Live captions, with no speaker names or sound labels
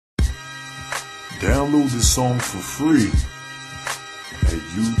Download the song for free at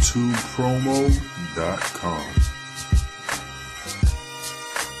youtubepromo.com.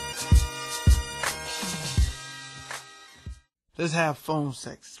 Let's have phone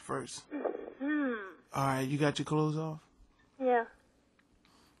sex first. Alright, you got your clothes off? Yeah.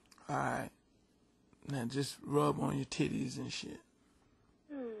 Alright. Now just rub on your titties and shit.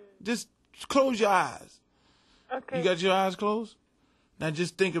 Just close your eyes. Okay. You got your eyes closed? Now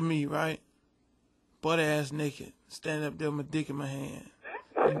just think of me, right? Butt ass naked. Standing up there with my dick in my hand.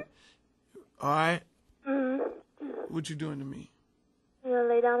 Alright? What you doing to me? You're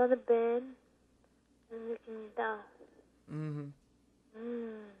gonna lay down on the bed and looking me down.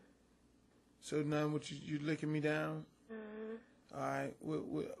 So now what you licking me down? Alright,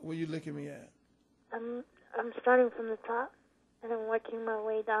 where you licking me at? I'm starting from the top and I'm working my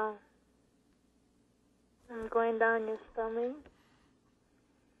way down. I'm going down your stomach,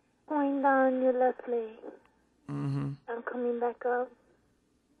 going down your left leg. I'm coming back up.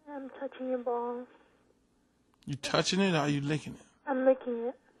 I'm touching your balls. You touching it or are you licking it? I'm licking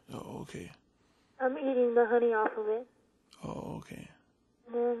it. Oh, okay. I'm eating the honey off of it. Oh, okay.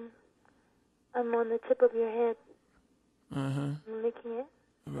 And then I'm on the tip of your head. I'm licking it.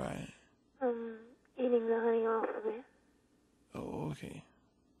 Right. I'm eating the honey off of it. Oh, okay.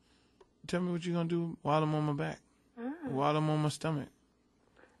 Tell me what you're going to do while I'm on my back. While I'm on my stomach.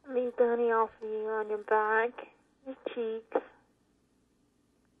 I'm eating the honey off of you on your back, your cheeks.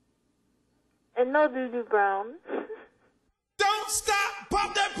 And no doo-doo brown. Don't stop,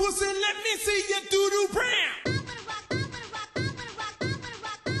 pop that pussy, let me see your doo-doo brown.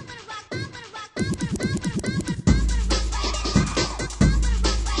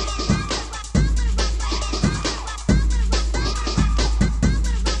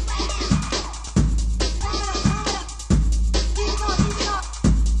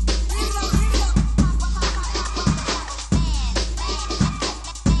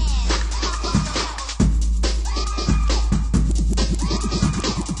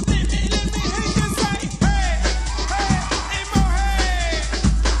 Let me hear you say, hey.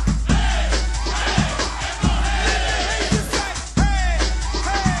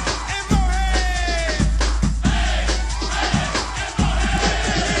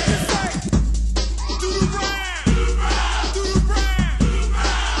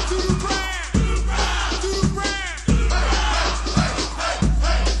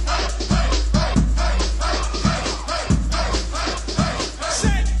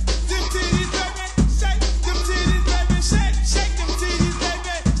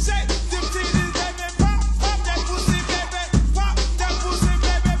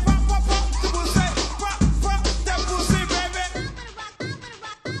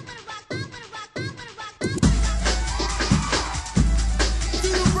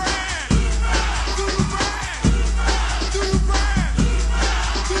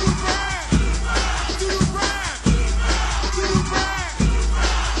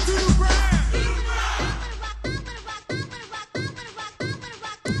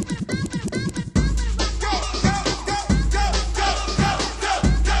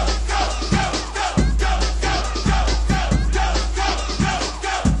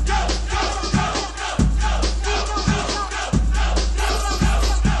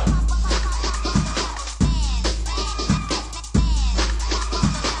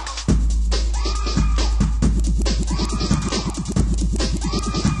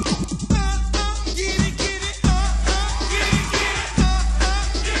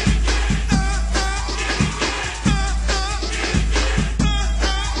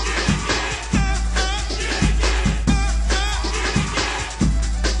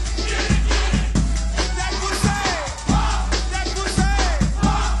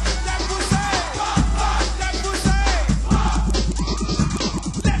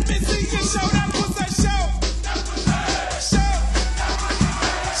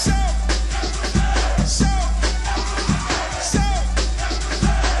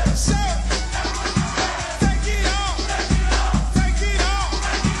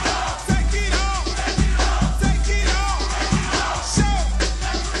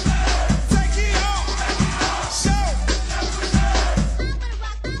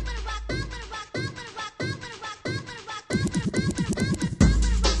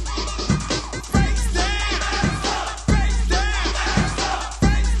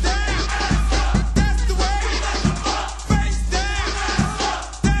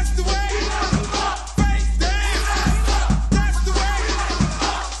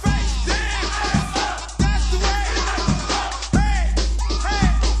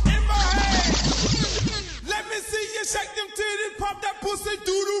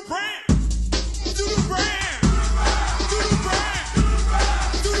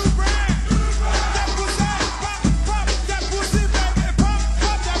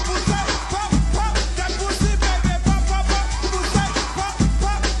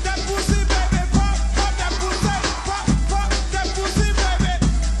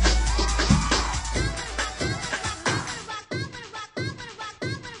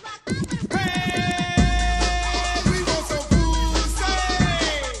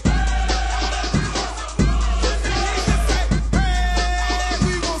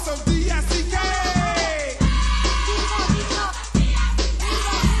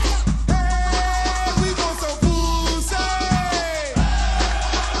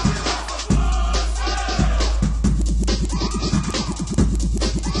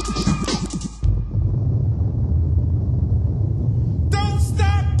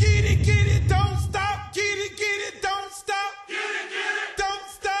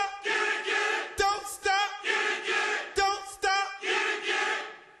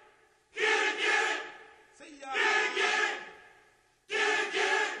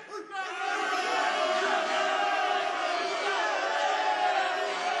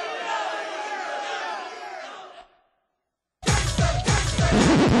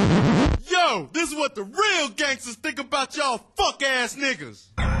 Yo, this is what the real gangsters think about y'all fuck-ass niggas.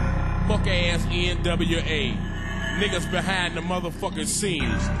 Fuck-ass NWA. Niggas behind the motherfucking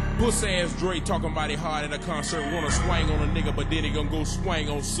scenes. Puss-ass Dre talking about it hard at a concert. Wanna swing on a nigga, but then he gonna go swing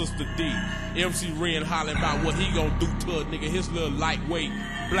on Sister D. MC Ren hollering about what he gonna do to a nigga. His little lightweight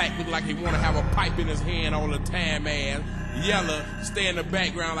black look like he wanna have a pipe in his hand all the time, man. Yella stay in the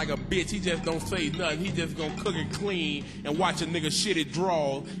background like a bitch. He just don't say nothing. He just gonna cook it clean and watch a nigga shitty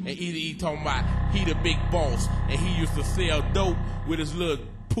draw. And either he talking about he the big boss and he used to sell dope with his little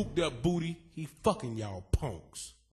pooped up booty. He fucking y'all punks.